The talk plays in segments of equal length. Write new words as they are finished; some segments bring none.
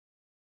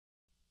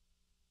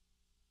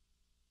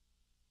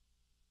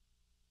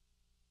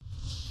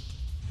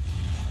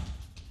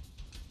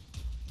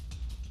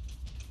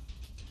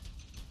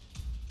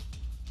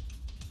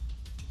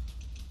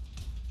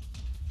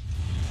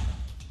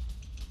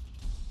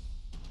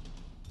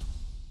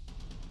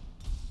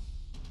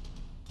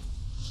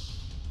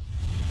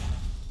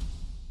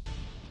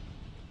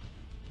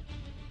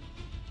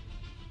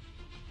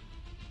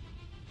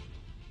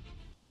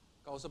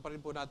Kausap pa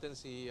rin po natin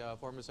si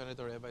former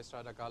Senator Eva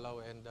Estrada Kalaw.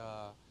 And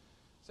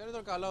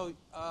Senator Kalaw,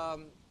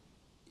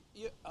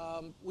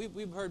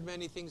 we've heard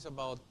many things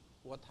about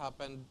what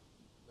happened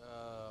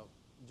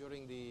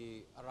during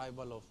the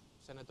arrival of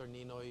Senator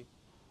Ninoy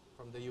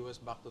from the U.S.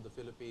 back to the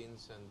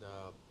Philippines. And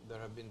there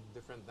have been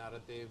different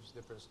narratives,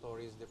 different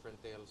stories, different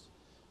tales.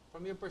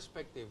 From your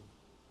perspective,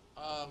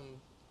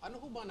 ano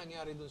ho ba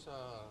nangyari dun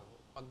sa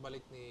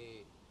pagbalik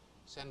ni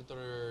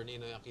Senator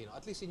Ninoy Aquino,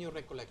 at least in your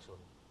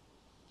recollection?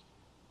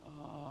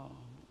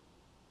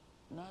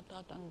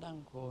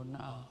 Natatandaan ko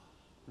na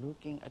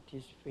looking at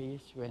his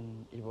face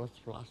when it was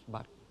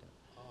flashback,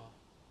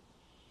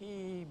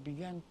 he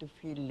began to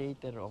feel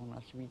later on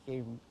as he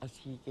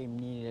came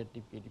near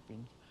the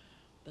Philippines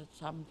that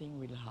something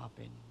will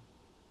happen.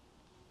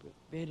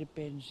 Very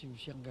pensive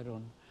siyang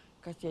gano'n.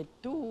 Kasi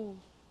two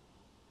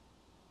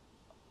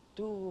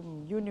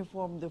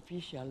uniformed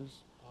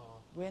officials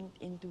went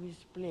into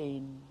his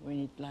plane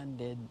when it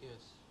landed.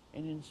 Yes.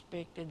 And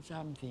inspected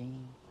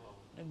something.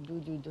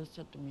 Nagdududa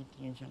sa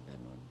tumitingin siyang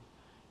gano'n.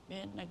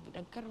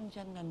 Nagkaroon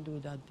siya ng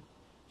duda.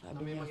 Sabi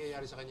na may niya,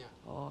 mangyayari sa kanya?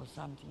 Oh,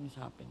 something is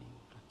happening.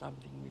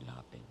 Something will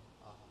happen.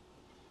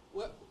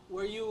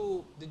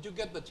 Did you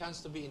get the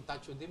chance to be in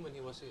touch with him when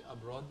he was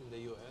abroad in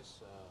the U.S.?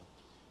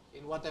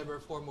 In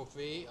whatever form of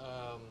way?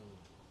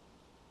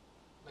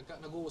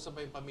 Nag-uusap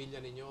ba yung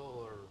pamilya ninyo?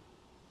 Or?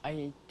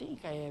 I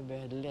think I have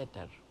a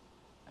letter.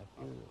 A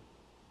few.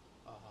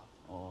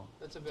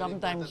 That's a very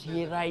sometimes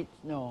he letter. writes,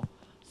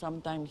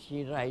 sometimes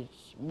he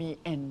writes me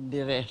and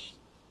the rest.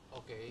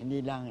 Okay.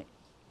 Hindi lang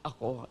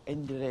ako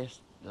and the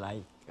rest,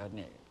 like,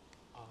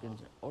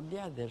 or the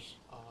others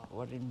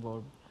were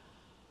involved.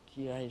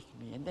 He writes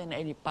me. And then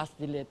I pass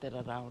the letter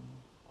around.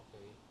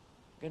 Okay.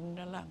 Ganun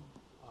na lang.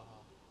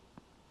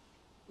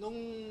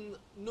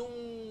 Nung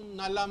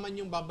nalaman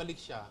yung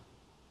babalik siya,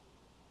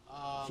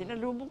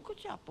 sinalubong ko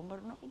siya,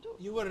 pumaroon ako doon.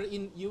 You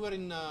were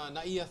in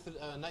Naiya,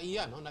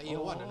 no? Naiya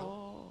 1, ano?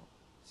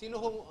 Sino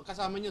hong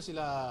kasama niyo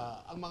sila,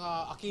 ang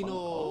mga Aquino?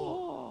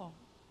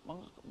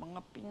 Mga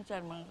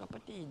pinsan, mga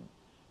kapatid.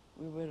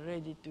 We were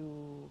ready to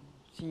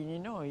see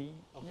Ninoy.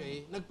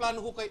 Okay.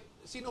 Nagplano ho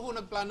sino ho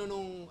nagplano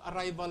nung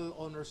arrival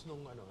honors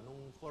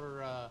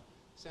for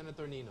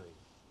Senator Ninoy?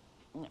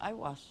 I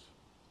was.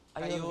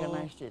 I Kayo?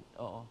 organized it,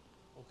 oo.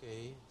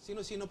 Okay.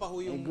 Sino-sino pa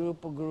ho yung... May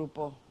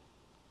grupo-grupo.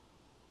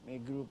 May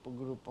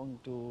grupo-grupong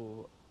to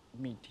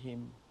meet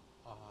him.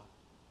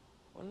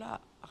 Wala.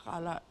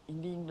 Akala,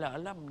 hindi nila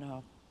alam na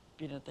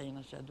pinatay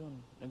na siya doon.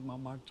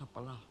 Nagmamarcha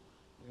pala.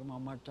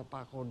 Nagmamarcha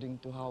pa according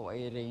to how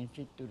I arranged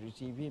it to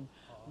receive him.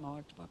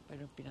 Nagmamarcha pa,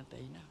 pero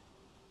pinatay na.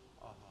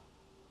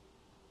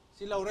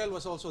 Si Laurel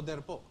was also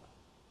there po?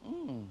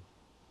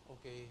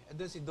 Okay. And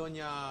then si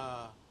Doña...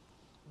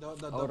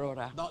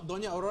 Aurora.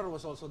 Doña Aurora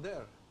was also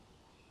there?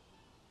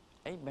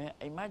 I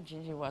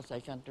imagine she was. I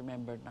can't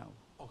remember now.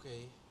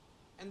 Okay.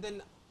 And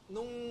then,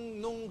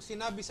 nung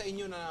sinabi sa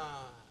inyo na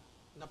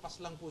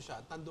napaslang po siya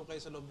at nandun kayo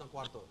sa loob ng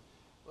kwarto,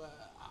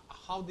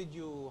 how did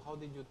you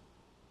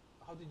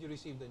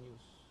receive the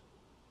news?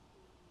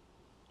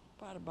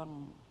 Para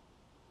bang,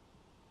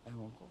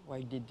 ewan ko,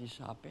 why did this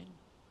happen?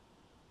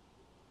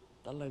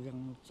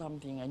 Talagang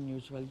something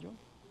unusual yun.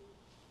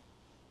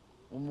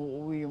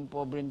 Umuwi yung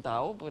pobreng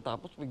tao,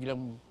 tapos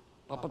biglang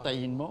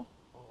papatayin mo.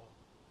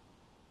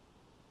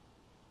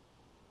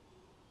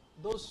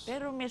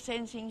 Pero may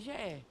sensing siya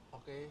eh.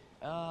 Okay.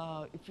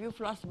 If you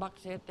flashback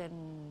certain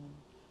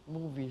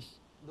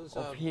movies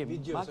of him,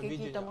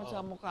 makikita mo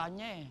sa mukha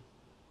niya eh.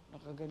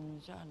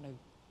 Nakaganon siya.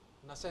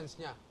 Na-sense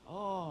niya?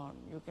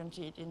 You can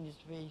see it in his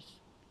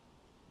face.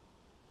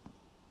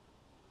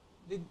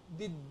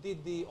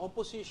 Did the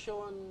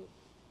opposition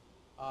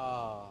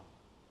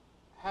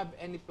have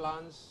any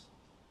plans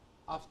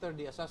after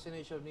the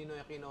assassination of Ninoy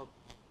Aquino?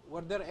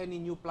 Were there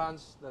any new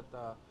plans that,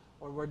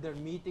 or were there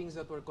meetings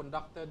that were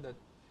conducted that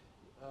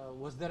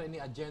was there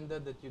any agenda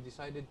that you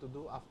decided to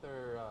do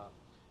after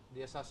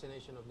the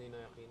assassination of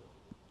Ninoy Aquino?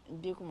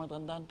 Hindi ko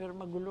matandaan, pero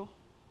magulo.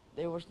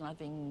 There was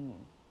nothing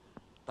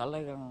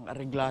talagang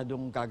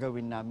arregladong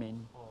gagawin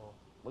namin.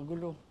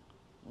 Magulo.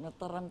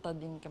 Nataranta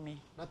din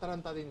kami.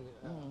 Nataranta din?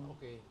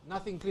 Okay.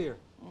 Nothing clear?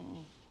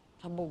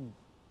 Sabog.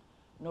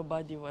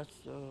 Nobody was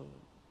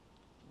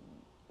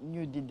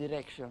knew the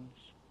directions.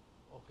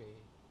 Okay.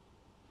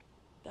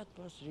 That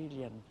was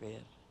really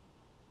unfair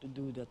to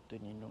do that to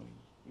Ninoy.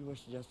 He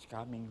was just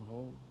coming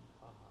home.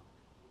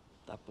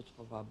 Tapos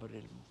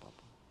pababaril mo pa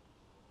po.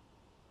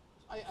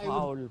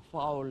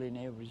 Foul in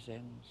every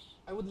sense.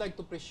 I would like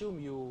to presume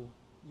you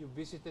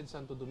visited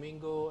Santo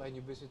Domingo and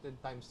you visited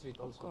Times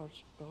Street also. Of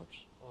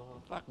course.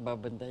 In fact,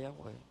 babantay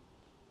ako eh.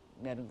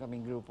 Meron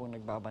kaming grupong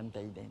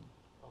nagbabantay din.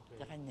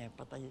 Okay. Sa kanya,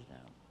 patay na.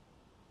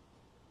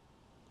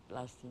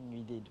 Last thing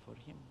we did for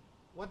him.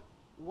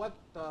 What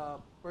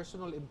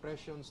personal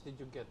impressions did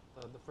you get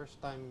the first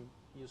time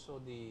you saw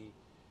the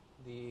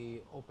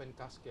open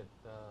casket?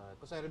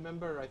 Because I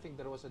remember, I think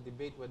there was a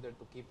debate whether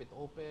to keep it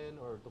open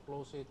or to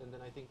close it, and then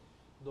I think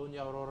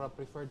Doña Aurora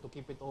preferred to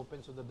keep it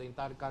open so that the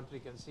entire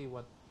country can see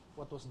what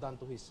was done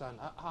to his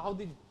son.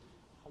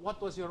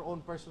 what was your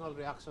own personal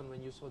reaction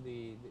when you saw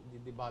the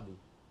body?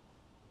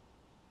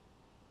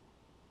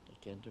 I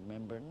can't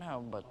remember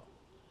now, but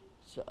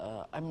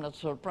I'm not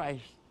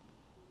surprised.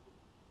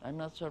 I'm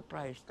not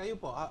surprised. Kayo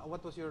po,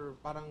 what was your,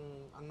 parang,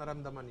 ang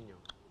naramdaman ninyo?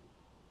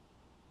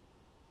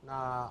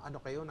 Na ano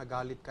kayo,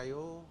 nagalit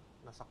kayo,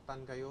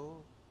 nasaktan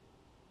kayo,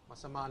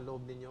 masama ang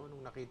loob ninyo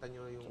nung nakita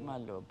nyo yung... Sama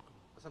loob ko.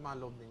 Masama ang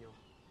loob ninyo.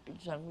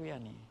 Pinsan ko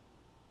yan eh.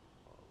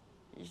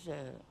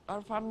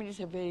 Our family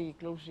is a very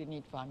closely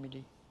knit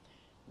family.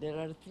 There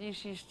are 3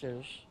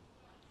 sisters.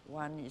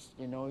 One is,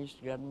 his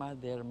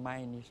grandmother,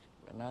 mine is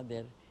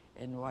another,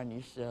 and one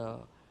is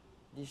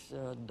this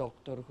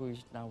doctor who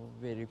is now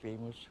very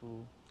famous,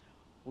 who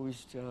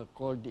is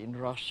called in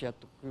Russia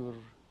to cure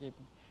him.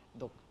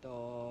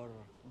 Doctor,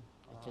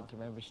 I can't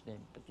remember his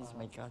name, but he's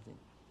my cousin.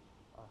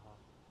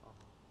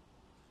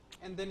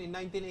 And then in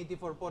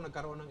 1984 po,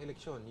 nagkaroon ng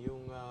eleksyon,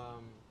 yung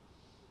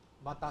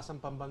Batasang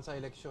Pambansa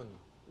election,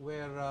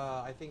 where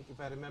I think, if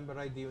I remember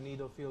right, the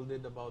UNIDO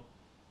fielded about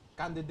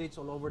candidates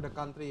all over the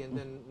country, and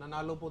then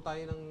nanalo po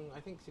tayo ng, I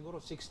think,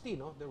 siguro 60,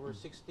 no? There were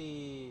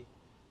 60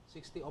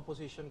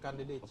 opposition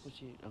candidates.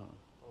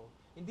 Oh.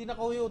 Hindi na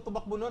kayo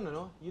tumakbo nun,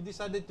 ano? You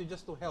decided to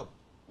just to help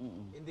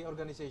in the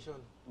organization.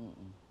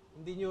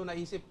 Hindi nyo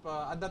naisip,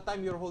 at that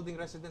time, you're holding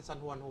residence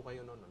San Juan ho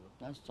kayo noon, ano?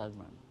 That's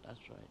Salman,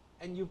 that's right.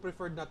 And you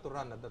preferred not to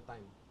run at that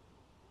time?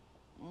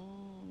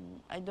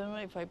 I don't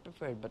know if I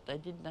preferred, but I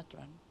did not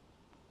run.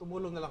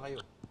 Tumulong na lang kayo?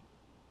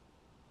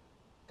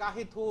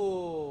 Kahit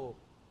ho,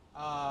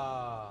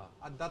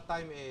 at that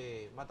time,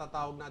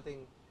 matatawag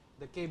nating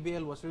the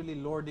KBL was really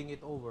lording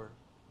it over,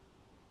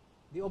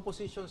 the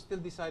opposition still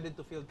decided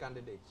to field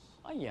candidates.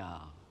 Oh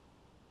yeah,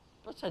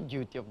 that's a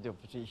duty of the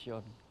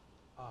opposition.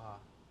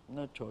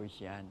 No choice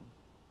yan.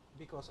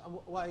 Because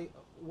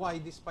why,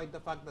 despite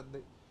the fact that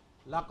the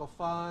lack of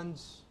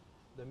funds,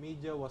 the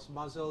media was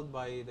muzzled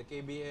by the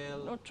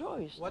KBL? No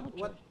choice.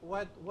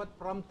 What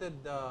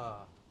prompted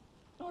the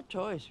no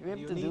choice. We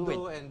have to do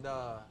UNIDO it. and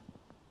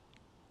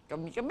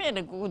Kami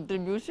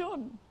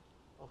nagko-contribution.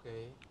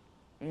 okay.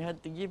 We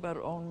had to give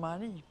our own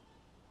money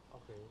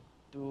Okay.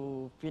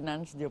 to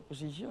finance the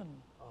opposition.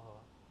 Uh-huh.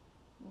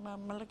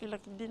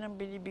 Malaki-laki din ang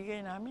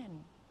binibigay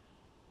namin.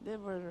 The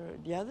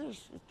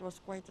others, it was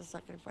quite a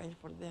sacrifice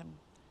for them.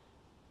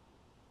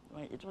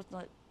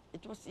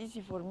 It was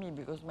easy for me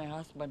because my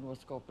husband was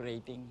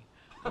cooperating.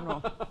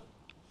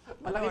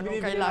 Malaki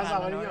binibigay kailangan,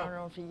 sa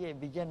ninyo? sige,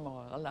 bigyan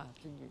mo.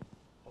 Sige.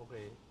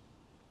 Okay.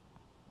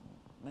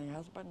 My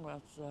husband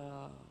was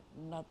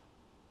not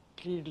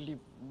clearly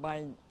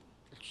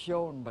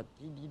shown, but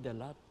he did a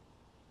lot.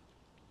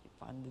 He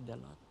funded a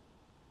lot.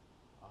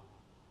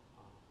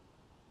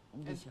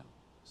 Hindi siya.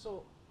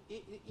 So,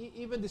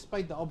 even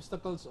despite the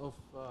obstacles of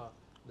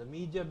the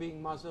media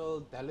being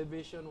muzzled,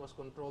 television was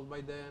controlled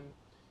by them,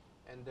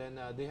 and then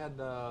they had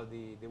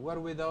the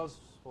wherewithals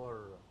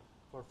for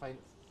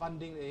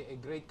funding a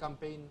great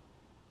campaign,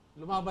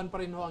 lumaban pa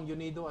rin ho ang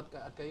UNIDO at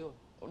kayo.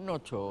 No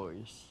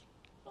choice.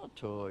 No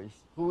choice.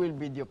 Who will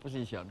be the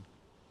opposition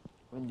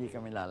kung hindi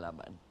kami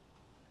lalaban?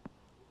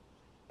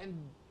 And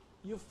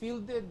you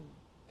fielded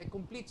a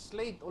complete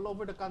slate all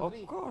over the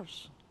country. Of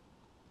course.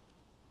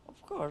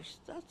 Of course.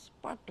 That's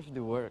part of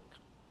the work.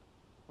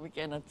 We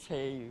cannot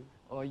say,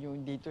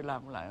 yung dito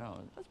lang.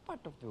 No. That's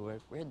part of the work.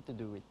 We had to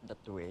do it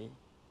that way.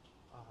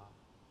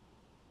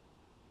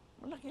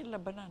 Malaking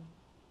labanan.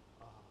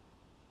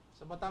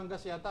 Sa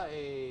Batangas yata,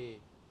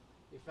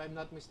 if I'm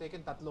not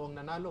mistaken, 3 ang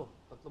nanalo.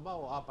 3 ba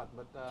o 4?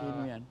 But,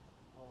 Sino yan?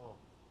 Oo.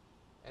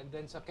 And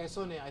then sa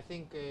Quezon, I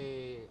think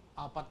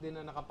 4 din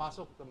na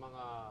nakapasok ng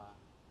mga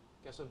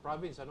Quezon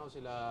Province.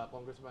 Sila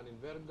Congressman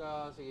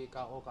Inverga, si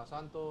K.O.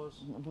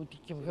 Santos.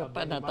 Mabuti ka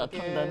pa,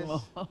 natatandaan mo.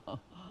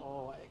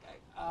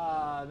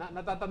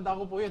 Natatanda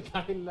ko po yun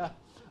dahil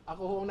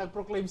ako ho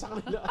nag-proclaim sa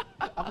kanila.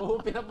 Ako ho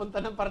pinapunta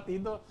ng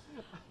partido.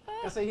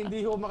 Kasi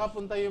hindi ho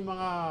makapunta yung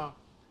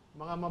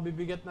mga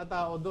mabibigat na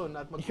tao doon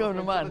at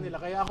mag-proclaim sa kanila.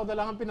 Kaya ako na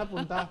lang ang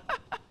pinapunta.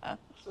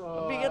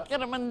 So, bigat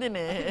ka naman din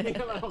eh. Hindi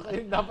naman ako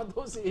kayo. Dapat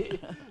ho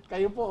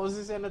kayo po o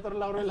si Senator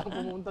Laurel lang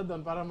pumunta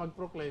doon para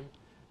mag-proclaim.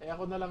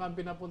 Ako na lang ang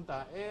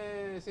pinapunta.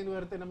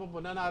 Sinuwerte naman po,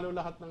 nanalo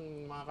lahat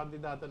ng mga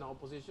kandidato ng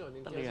oposisyon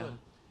in Quezon.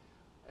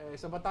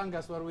 Sa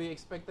Batangas, where we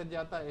expected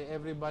yata,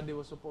 everybody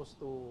was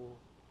supposed to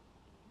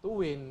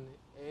win,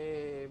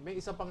 may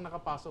isa pang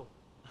nakapasok.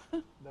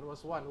 There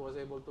was one who was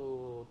able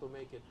to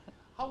make it.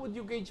 How would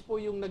you gauge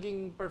po yung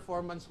naging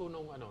performance ho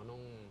nung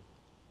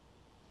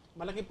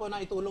malaki po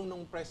na itulong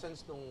nung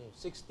presence nung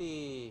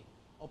 60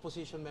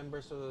 opposition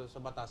members sa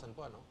Batasan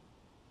po, ano?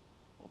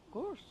 Of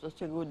course, that's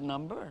a good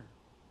number.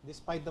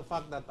 Despite the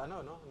fact that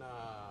na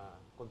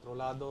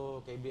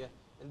kontrolado, KBL,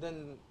 and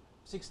then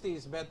 60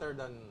 is better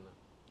than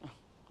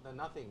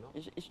nothing, no?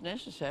 It's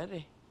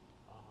necessary.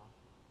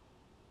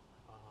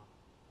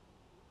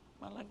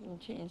 Malaking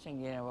change ang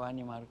ginawa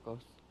ni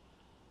Marcos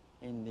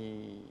in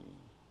the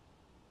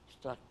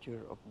structure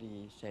of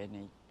the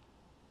Senate.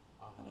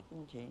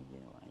 Malaking change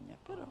ginawa niya.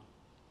 Pero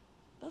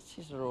that's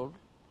his role.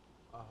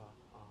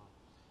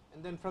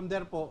 And then from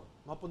there po,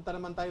 mapunta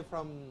naman tayo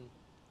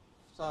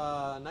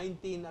sa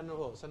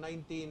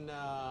 1986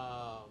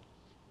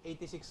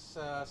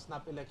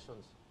 snap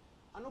elections.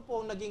 Ano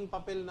po ang naging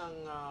papel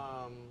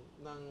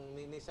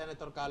ni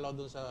Senator Kalaw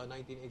dun sa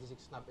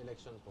 1986 snap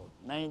election po?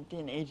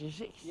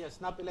 1986? Yes,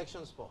 snap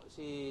elections po.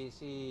 Si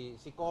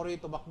Cory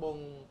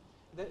tumakbong.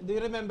 Do you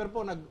remember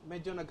po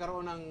medyo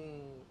nagkaroon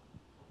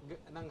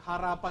ng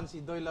harapan si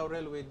Doy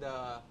Laurel with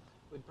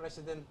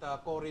President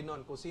Cory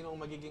noon kung sino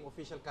ang magiging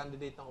official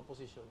candidate ng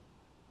opposition.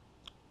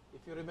 If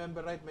you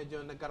remember right,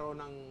 medyo nagkaroon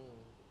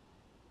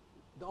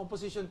the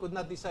opposition could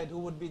not decide who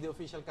would be the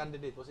official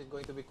candidate. Was it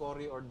going to be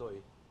Cory or Doy?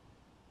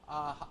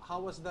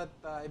 How was that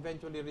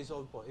eventually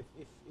resolved po?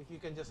 If you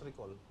can just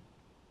recall.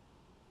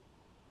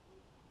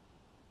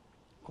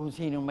 Kung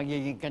sino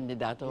magiging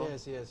kandidato?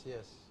 Yes.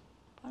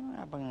 Paano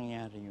nga bang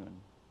nangyari yun?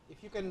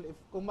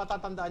 Kung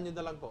matatandaan nyo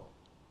na lang po.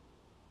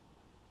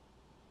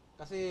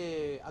 Kasi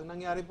ang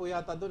nangyari po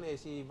yata doon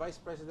si Vice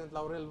President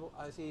Laurel,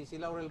 si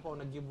Laurel po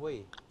nag-give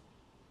way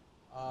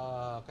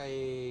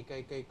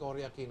kay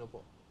Cory Aquino po.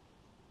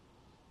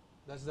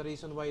 That's the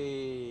reason why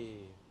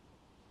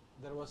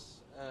there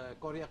was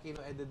Cory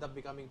Aquino ended up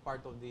becoming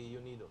part of the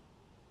UNIDO.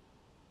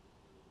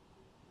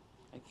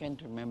 I can't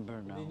remember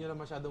now. Hindi nyo na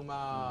masyadong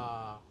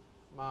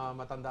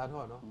matandaan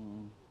ho, no?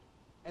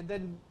 And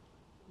then,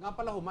 nga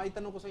pala ho,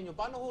 maitanong ko sa inyo,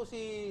 paano ho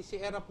si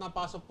Erap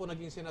napasok po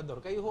naging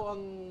senador? Kayo ho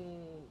ang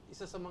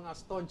isa sa mga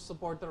staunch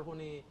supporter ho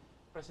ni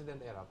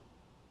President Erap.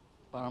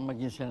 Para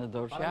maging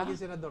senador siya? Para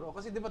maging senador. O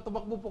kasi di ba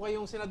tumakbo po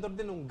kayong senador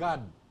din nung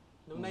GAD,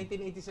 noong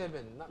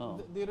 1987.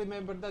 Do you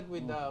remember that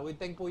with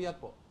Teng Puyat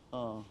po?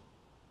 Oo.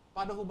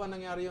 Paano ho ba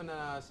nangyari yun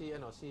na si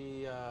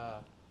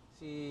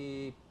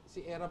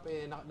Erap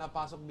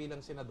napasok bilang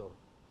senador?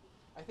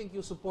 I think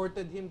you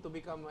supported him to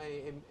become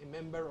a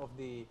member of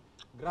the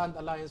Grand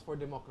Alliance for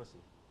Democracy.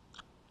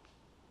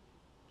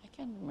 I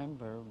can't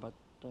remember, but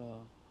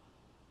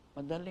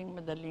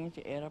madaling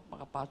si Erap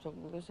makapasok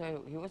because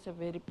he was a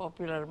very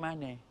popular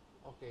man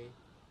Okay.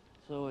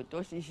 So it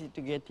was easy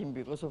to get him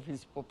because of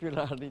his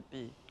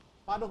popularity.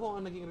 Paano ho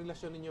ang naging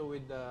relasyon ninyo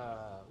with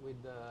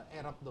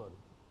Erap doon?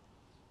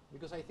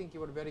 Because I think you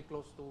were very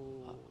close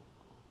to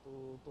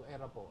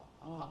Erap po.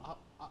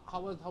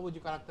 How would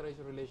you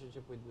characterize your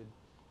relationship with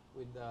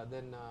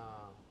then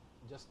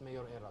just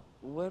Mayor Erap?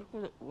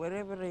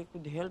 Wherever I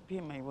could help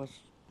him, I was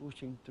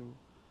pushing through.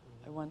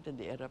 I wanted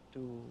the Erap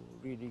to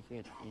really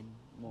get in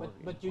more.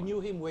 But you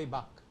knew him way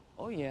back?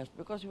 Oh yes,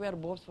 because we are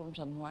both from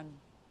San Juan.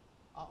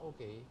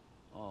 Okay.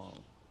 Oh.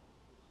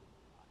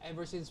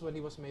 Ever since when he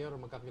was mayor,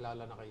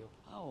 magkakilala na kayo?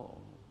 Oo.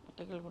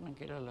 Matagal ko nang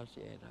kilala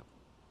si Erap.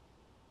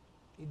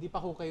 Hindi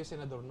pa ho kayo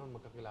senador noon,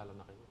 magkakilala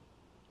na kayo?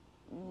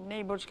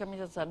 Neighbors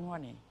kami sa San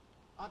Juan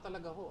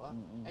talaga ho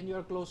And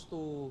you're close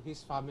to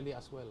his family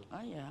as well?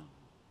 Yeah.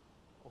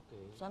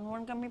 Okay. San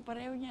Juan kami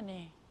pareho niyan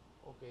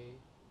Okay.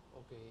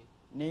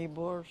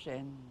 Neighbors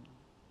and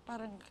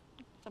parang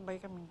sabay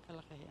kaming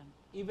kalakihan.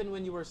 Even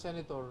when you were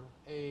senator,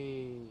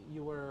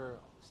 you were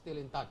still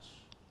in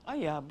touch?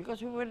 Yeah, because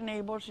we were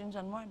neighbors in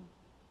San Juan.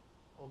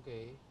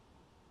 Okay.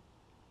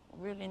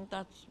 We're in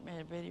touch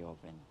very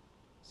often.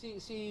 Si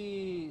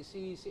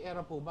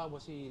Erap po ba,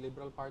 was he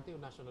Liberal Party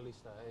o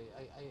Nationalista?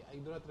 I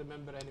do not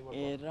remember anymore.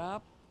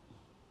 Erap?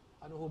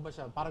 Ano ho ba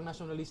siya? Parang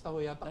nationalista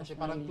ho yata. Kasi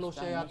parang close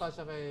siya yata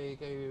siya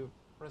kay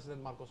President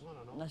Marcos noon,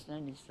 ano?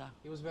 Nationalista.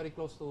 He was very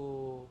close to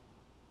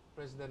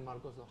President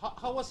Marcos. No?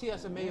 How was he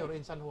as a mayor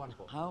in San Juan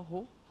po?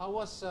 Who? How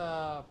was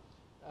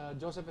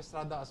Joseph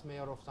Estrada as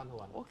mayor of San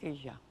Juan? Okay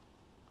siya.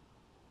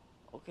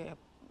 Okay,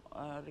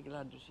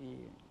 reglado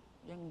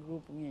yung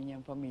grupo niya,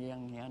 yung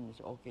pamilyang yan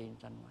is okay in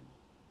San Juan.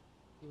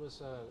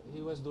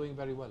 He was doing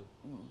very well.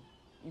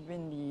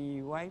 Even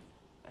the wife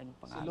and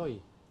Si Loy.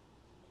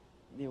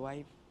 The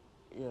wife.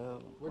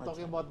 We're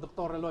talking about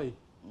Dr. Loy.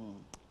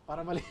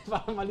 Para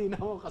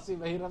malinaw mo kasi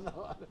mahirap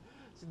na.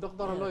 Si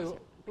Dr. Loy,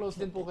 close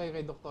din po kayo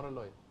kay Dr.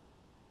 Loy.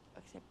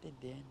 Accepted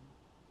din.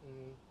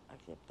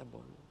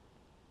 Acceptable.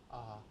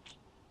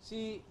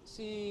 Si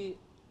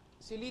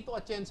Lito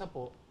Atienza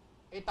po,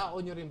 tao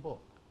nyo rin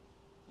po.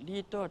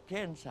 Lito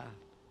Atienza.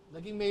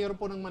 Naging mayor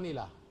po ng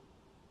Manila.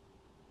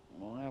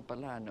 Oo nga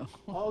pala, no?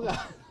 Oo nga.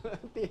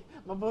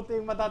 Mabuti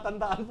yung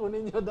matatandaan po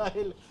ninyo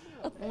dahil...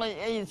 At may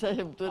age, I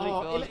have to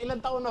recall.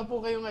 Ilang taon na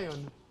po kayo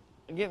ngayon?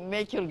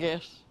 Make your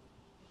guess.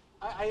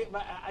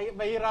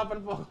 Mahirapan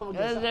po ako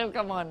mag-isa.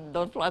 Come on,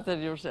 don't flatter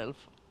yourself.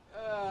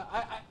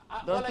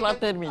 Don't All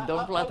flatter me.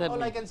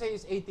 All I can say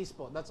is 80s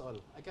po. That's all.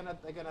 I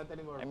cannot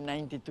anymore. I'm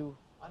 92.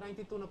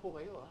 92 na po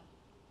kayo,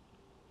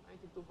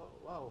 92 po.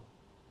 Wow.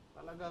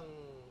 Talagang,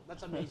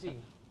 that's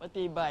amazing.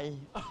 Matibay.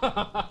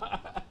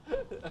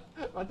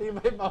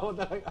 Matibay pa ho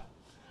talaga.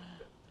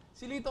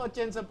 Si Lito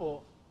Atienza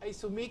po ay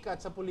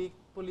sumikat sa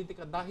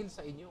politika dahil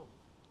sa inyo.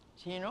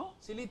 Sino?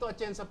 Si Lito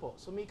Atienza po,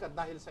 sumikat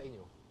dahil sa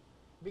inyo.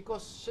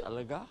 Because...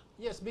 Talaga?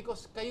 Yes,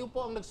 because kayo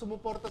po ang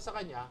nagsumuporta sa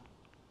kanya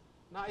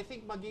na I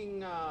think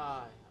maging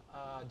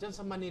dyan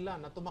sa Manila,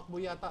 na tumakbo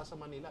yata sa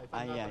Manila, if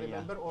I not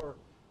remember, or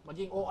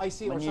maging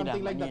OIC or something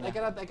like that. I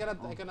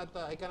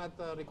cannot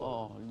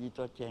recall.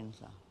 Lito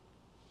Atienza.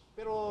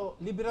 Pero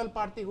Liberal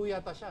Party ho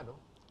yata siya, no?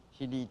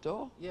 Si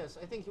Dito? Yes,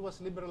 I think he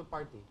was Liberal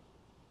Party.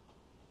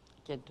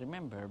 Can't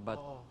remember, but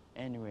Oo.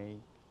 anyway,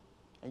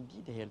 I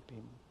did help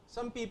him.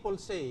 Some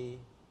people say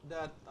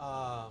that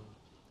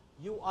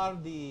you are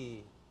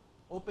the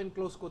open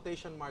close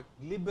quotation mark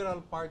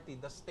Liberal Party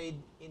that stayed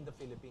in the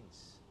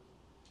Philippines.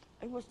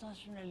 I was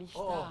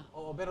nationalista.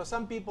 Oo, pero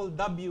some people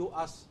dub you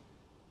as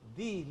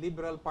the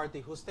Liberal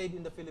Party who stayed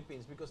in the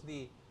Philippines because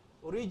the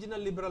original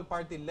Liberal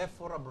Party left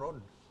for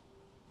abroad.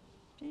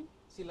 See?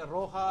 Sila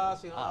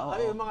Rojas, yung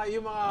mga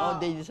Oh,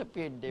 they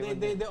disappeared. They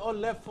all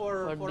left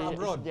for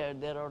abroad.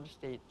 Their own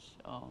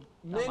states. Oh,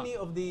 Many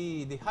of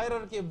the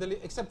hierarchy of the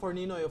except for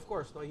Ninoy, of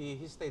course, no,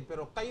 he stayed.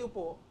 Pero kayo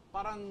po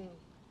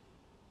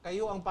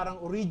kayo ang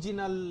parang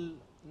original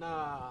na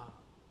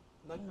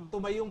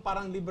tumayong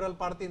parang Liberal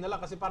Party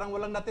nila kasi parang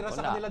walang natira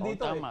sa kanila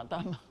dito. Tama.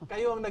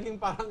 Kayo ang naging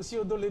parang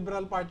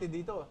pseudo-Liberal Party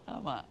dito.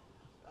 Tama.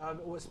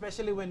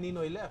 Especially when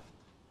Ninoy left.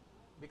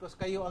 Because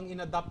kayo ang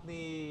inadapt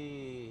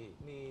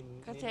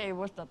Kasi I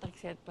was not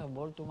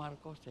acceptable to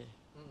Marcos eh.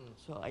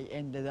 So I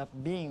ended up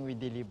being with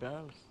the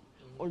Liberals.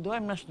 Although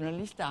I'm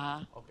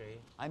nationalista, Okay.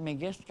 I'm a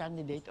guest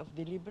candidate of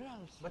the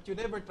Liberals. But you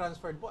never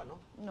transferred po, ano?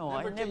 No,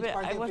 I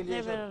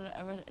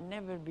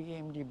never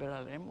became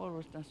liberal. I'm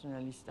always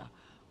nationalista.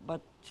 But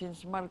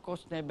since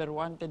Marcos never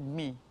wanted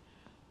me,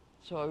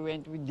 so I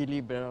went with the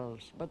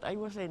Liberals. But I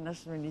was a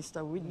nationalista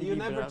with the You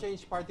Liberals. never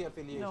changed party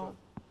affiliation? No,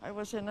 I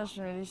was a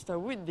nationalista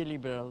with the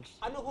Liberals.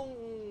 Ano kung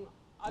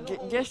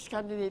Guest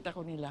candidate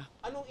ako nila.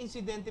 Anong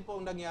insidente po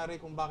ang nangyari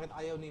kung bakit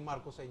ayaw ni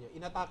Marcos sa inyo?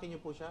 Inatake niyo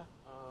po siya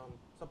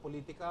sa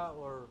politika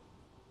or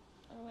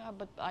Ano nga,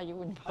 ba't ayaw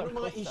ni Marcos? anong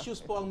mga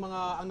issues po ang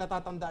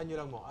natatandaan niyo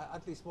lang mo?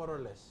 At least more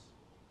or less.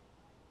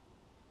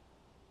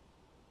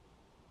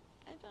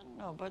 I don't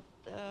know, but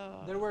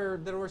There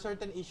were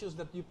certain issues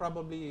that you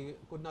probably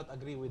could not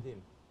agree with him.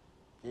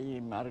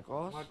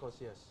 Marcos? Marcos,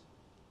 yes.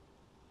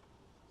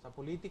 Sa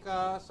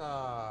politika, sa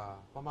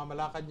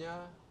pamamalakad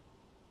niya.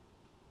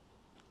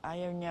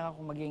 Ayaw niya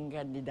ako maging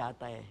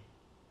kandidata eh.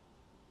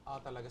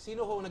 Talaga.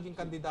 Sino ho naging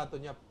kandidato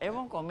niya?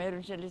 Ewan ko, meron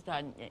siya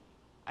listahan.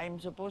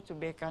 I'm supposed to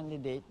be a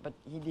candidate, but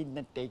he did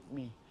not take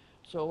me.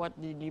 So what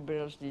the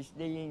Liberals did,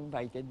 they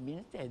invited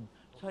me instead.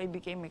 So I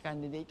became a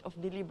candidate of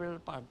the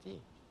Liberal Party.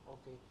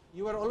 Okay.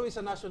 You were always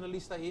a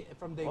nationalista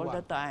from day All one?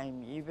 the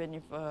time. Even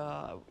if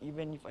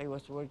I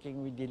was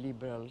working with the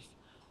Liberals,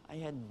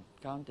 I had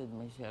counted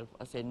myself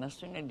as a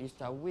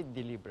nationalista with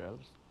the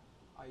Liberals.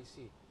 I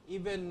see.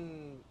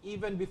 Even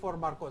before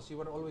Marcos, you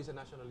were always a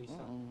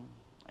nationalista?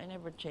 I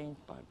never changed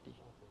party.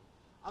 Okay.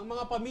 Ang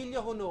mga pamilya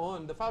ho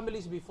noon, the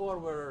families before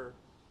were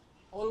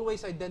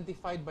always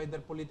identified by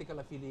their political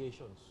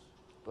affiliations.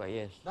 Well,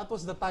 yes. That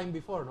was the time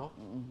before, no?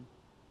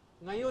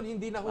 Ngayon,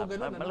 hindi na ho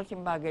ganun. Ano?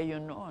 Malaking bagay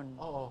yun noon.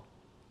 Oo.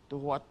 To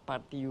what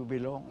party you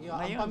belong. Yeah,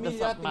 Ngayon, ang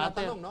pamilya,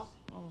 tinatanong, no?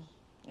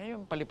 Ngayon,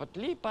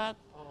 palipat-lipat.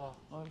 Oo.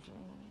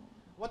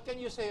 What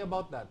can you say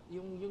about that?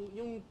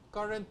 Yung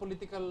current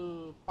political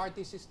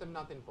party system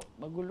natin po.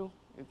 Magulo.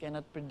 You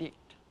cannot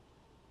predict.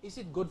 Is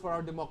it good for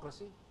our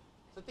democracy?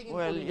 Sa tingin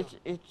Well, po ninyo?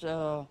 it's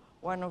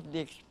one of the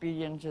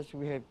experiences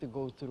we have to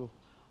go through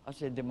as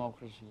a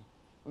democracy.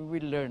 We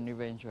will learn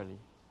eventually.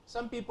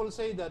 Some people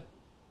say that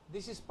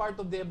this is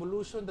part of the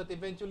evolution that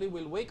eventually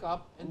will wake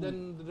up and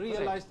then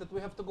realize that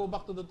we have to go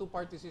back to the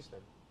two-party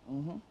system.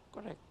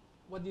 Correct.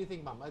 What do you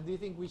think, ma'am? Do you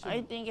think we should...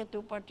 I think a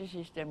two-party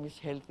system is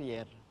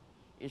healthier.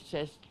 It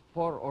says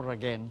for or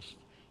against.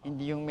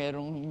 Hindi yung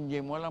hindi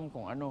mo alam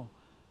kung ano.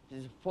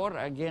 It's for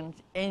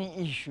against any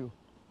issue.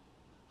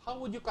 How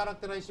would you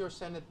characterize your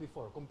Senate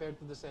before compared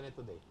to the Senate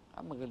today?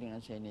 Magaling ang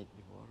Senate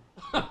before.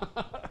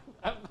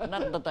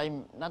 Not the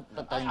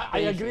time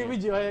I agree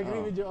with you.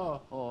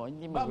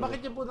 Hindi magulo. Bakit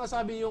niyo po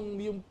nasabi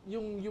yung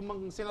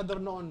mga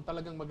senador noon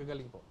talagang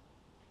magagaling po?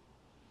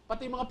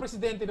 Pati yung mga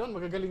presidente noon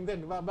magagaling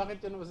din.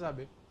 Bakit yun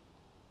masasabi?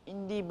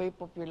 Hindi by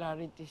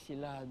popularity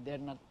sila.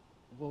 They're not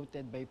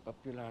voted by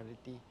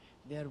popularity.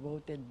 They're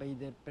voted by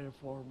their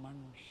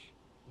performance.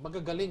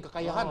 Magagaling,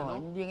 kakayahan,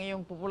 ano? Hindi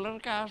ngayon popular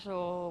ka,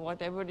 so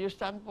whatever you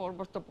stand for,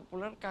 basta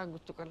popular ka,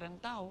 gusto ka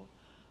ng tao.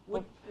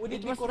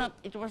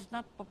 It was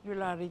not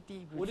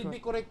popularity. Would it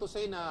be correct to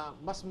say na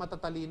mas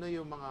matatalino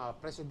yung mga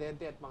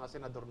presidente at mga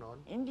senador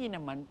noon? Hindi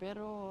naman,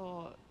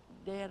 pero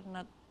they're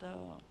not,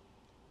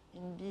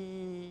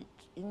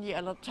 hindi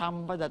ala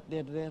chamba that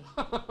they're there.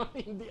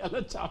 Hindi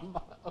ala chamba,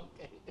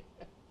 okay.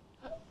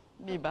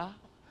 Di ba?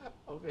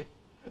 Okay.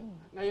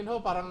 Ngayon ho,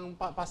 parang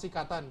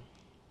pasikatan.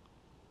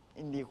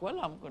 Hindi ko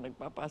alam kung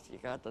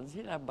nagpapasikatan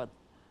sila, but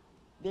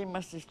they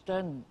must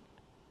stand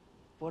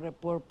for a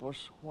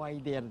purpose why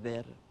they're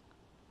there.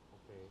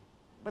 Okay.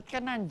 Ba't ka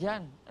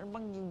nandyan? Ano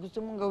bang gusto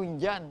mong gawin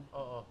dyan?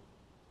 Oo.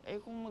 Eh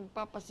kung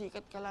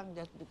magpapasikat ka lang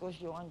just because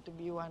you want to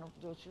be one of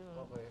those.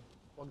 Okay.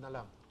 Huwag na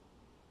lang.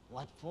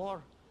 What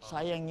for?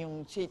 Sayang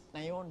yung seat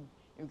na yun.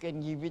 You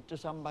can give it to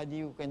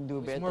somebody who can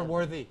do better. It's more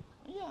worthy.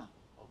 Yeah.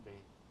 Okay.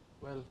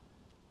 Well,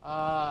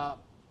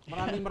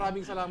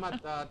 maraming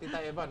salamat, Tita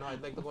Eva. No?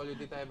 I'd like to call you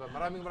Tita Eva.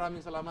 Maraming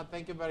salamat.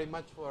 Thank you very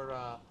much for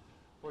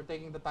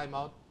taking the time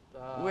out.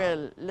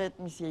 Well, let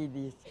me say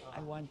this. I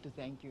want to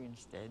thank you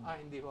instead.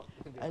 Hindi ho.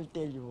 Hindi. I'll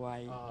tell you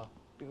why. Oo.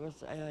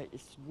 Because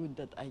it's good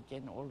that I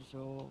can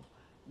also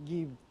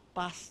give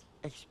past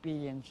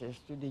experiences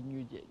to the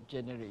new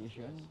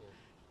generation. Yes.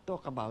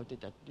 Talk about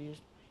it at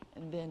least.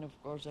 And then, of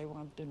course, I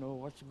want to know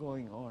what's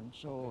going on.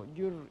 So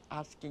you're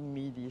asking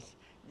me this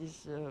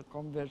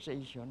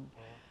conversation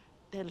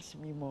tells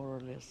me more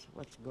or less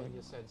what's going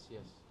In a on. sense,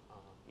 yes.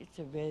 It's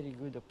a very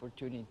good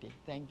opportunity.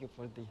 Thank you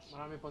for this.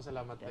 Marami po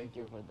salamat. Thank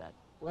you for that.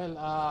 Well,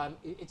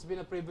 it's been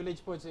a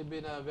privilege po. It's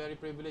been a very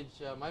privilege,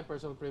 my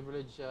personal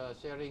privilege,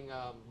 sharing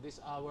this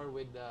hour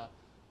with a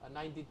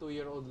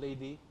 92-year-old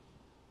lady.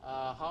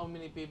 How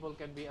many people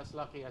can be as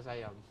lucky as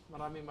I am?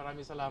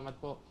 Maraming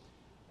salamat po.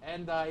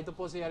 And ito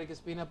po si Erik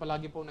Espina,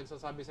 palagi po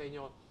nagsasabi sa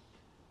inyo,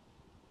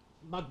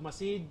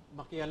 magmasid,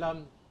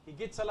 makialam,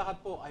 higit sa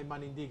lahat po ay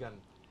manindigan.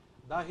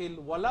 Dahil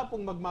wala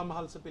pong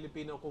magmamahal sa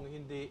Pilipino kung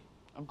hindi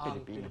ang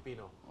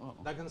Pilipino.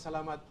 Daghang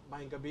salamat,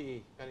 mahing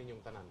gabi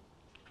kaninyong tanan.